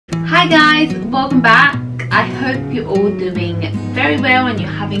Hi guys, welcome back. I hope you're all doing very well and you're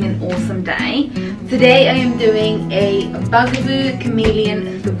having an awesome day. Today I am doing a Bugaboo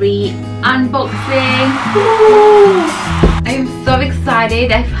Cameleon 3 unboxing. Woo! I am so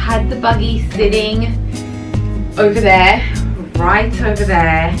excited. I've had the buggy sitting over there, right over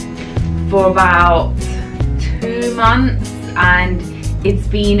there, for about 2 months, and it's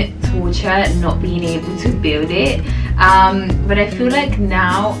been torture not being able to build it. But I feel like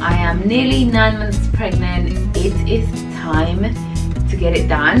now I am nearly 9 months pregnant. It is time to get it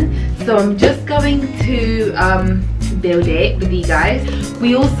done. So I'm just going to build it with you guys.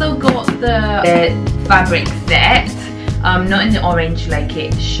 We also got the fabric set, not in the orange like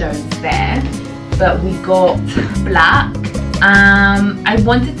it shows there, but we got black. I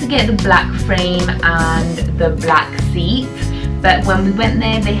wanted to get the black frame and the black seat, but when we went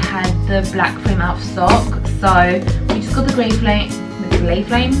there they had the black frame out of stock, so we just got the grey flame.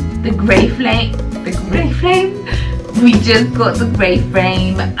 We just got the grey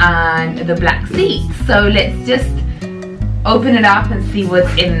frame and the black seat. So let's just open it up and see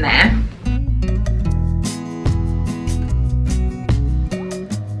what's in there.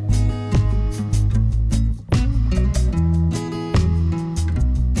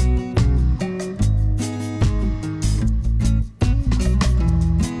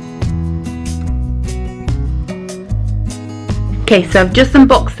 Okay, so I've just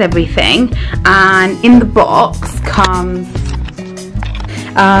unboxed everything, and in the box comes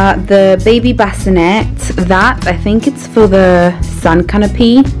the baby bassinet. That, I think it's for the sun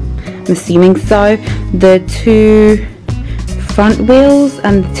canopy, I'm assuming so. The 2 front wheels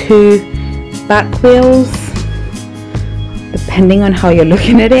and the 2 back wheels, depending on how you're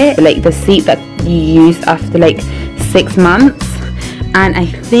looking at it. Like the seat that you use after like 6 months. And I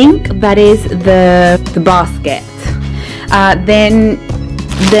think that is the basket. Then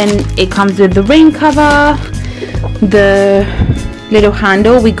it comes with the rain cover, the little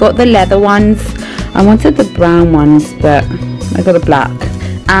handle. We got the leather ones. I wanted the brown ones, but I got the black.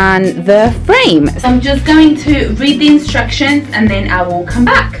 And the frame. So I'm just going to read the instructions and then I will come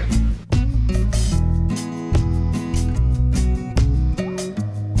back.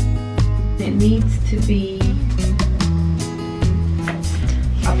 It needs to be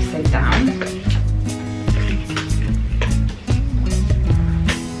upside down.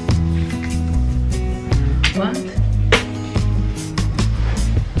 What?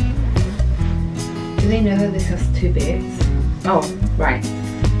 Do they know that this has 2 bits? Oh, right.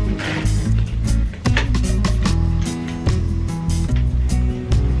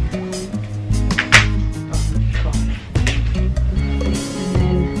 Oh, God. And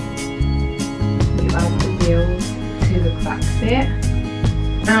then you add the wheels to the back bit.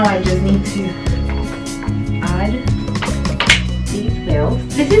 Now I just need to add these wheels.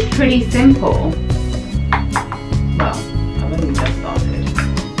 This is pretty simple. Well, I've only just started.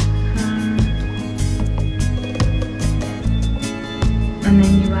 And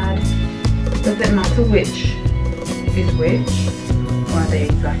then you add, does it matter which is which? Or are they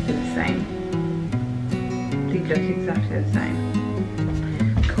exactly the same? They look exactly the same.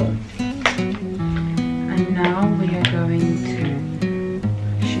 Cool. And now we are going to,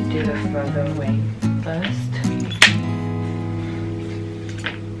 should do the further away first.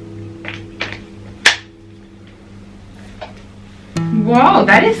 Wow,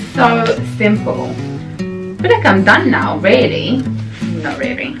 that is so simple. I feel like I'm done now, really. Not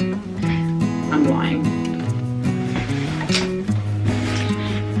really. I'm lying.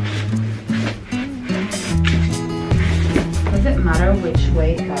 Does it matter which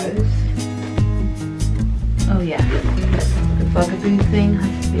way it goes? Oh yeah. The Bugaboo thing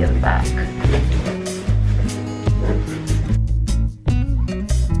has to be at the back.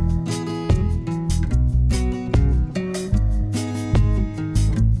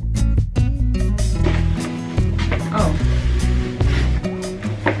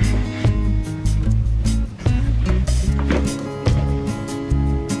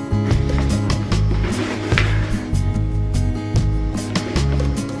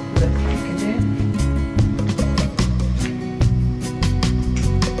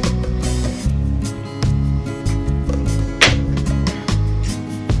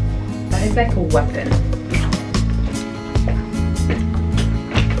 It's like a weapon.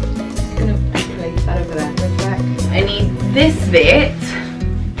 Just gonna place that over there for a sec. I need this bit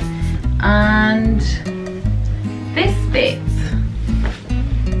and this bit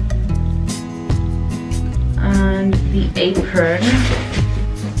and the apron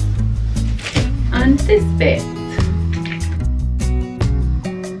and this bit.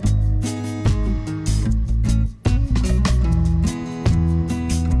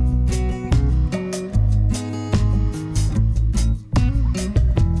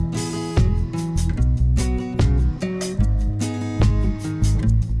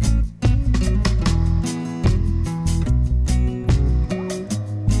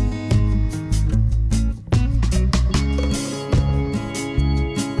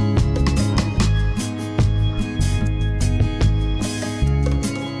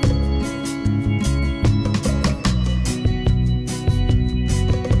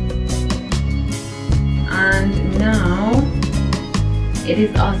 it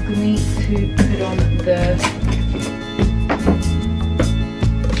is asking me to put on the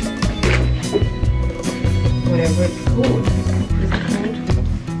whatever it's called.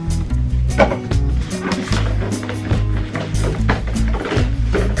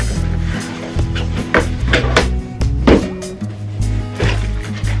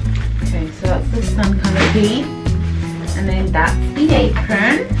 Okay, so that's the sun canopy, and then that's the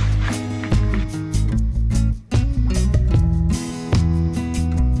apron.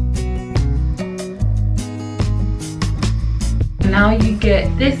 Now you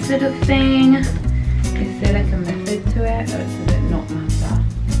get this little thing. Is there like a method to it, or does it not matter?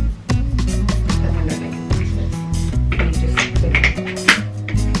 I don't know if it matters. Let me just put it.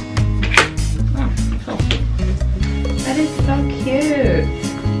 Oh, cool. That is so cute.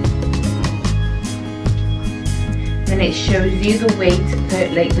 Then it shows you the way to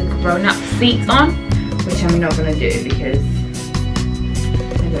put like the grown-up seat on, which I'm not gonna do because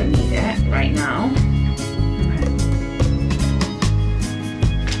I don't need it right now.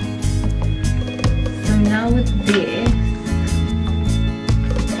 Now with this,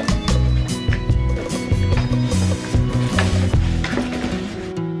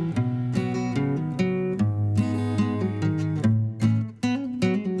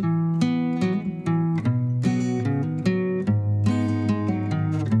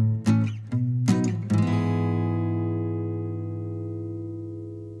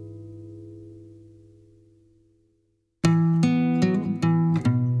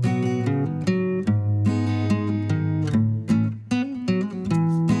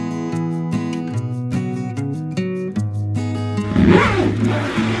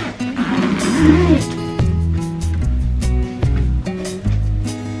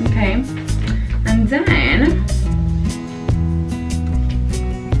 okay, and then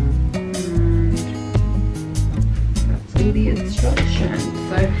that's all the instructions.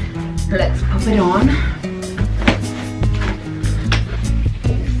 So let's pop it on.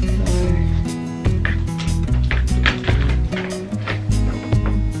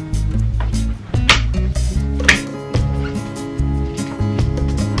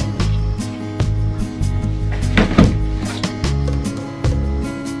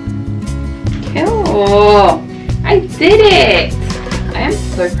 Oh, I did it! I am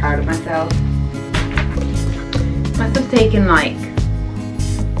so proud of myself. Must have taken like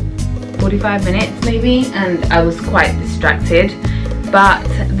 45 minutes maybe, and I was quite distracted. But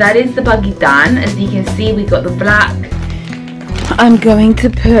that is the buggy done. As you can see, we got the black. I'm going to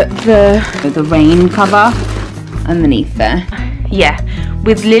put the rain cover underneath there. Yeah,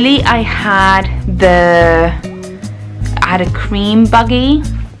 with Lily I had a cream buggy.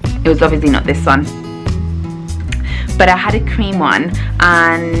 It was obviously not this one, but I had a cream one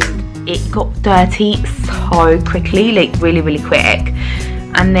and it got dirty so quickly, like really quick.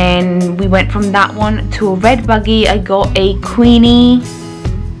 And then we went from that one to a red buggy. I got a queen.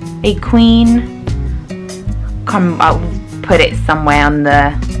 I'll put it somewhere on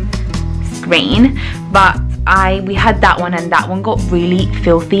the screen, but we had that one, and that one got really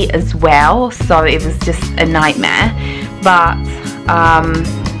filthy as well, so it was just a nightmare. But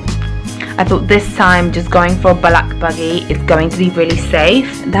I thought this time just going for a black buggy is going to be really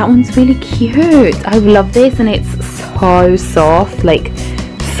safe. That one's really cute. I love this, and it's so soft, like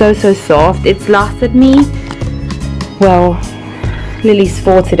so soft. It's lasted me, well, Lily's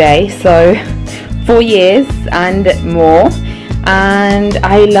 4 today, so 4 years and more, and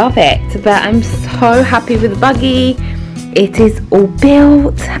I love it. But I'm so happy with the buggy. It is all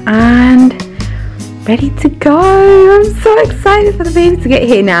built and ready to go. I'm so excited for the baby to get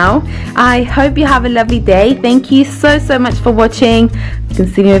here now. I hope you have a lovely day. Thank you so much for watching. You can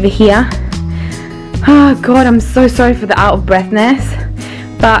see me over here. Oh god, I'm so sorry for the out of breathness,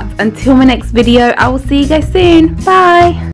 but until my next video, I will see you guys soon. Bye.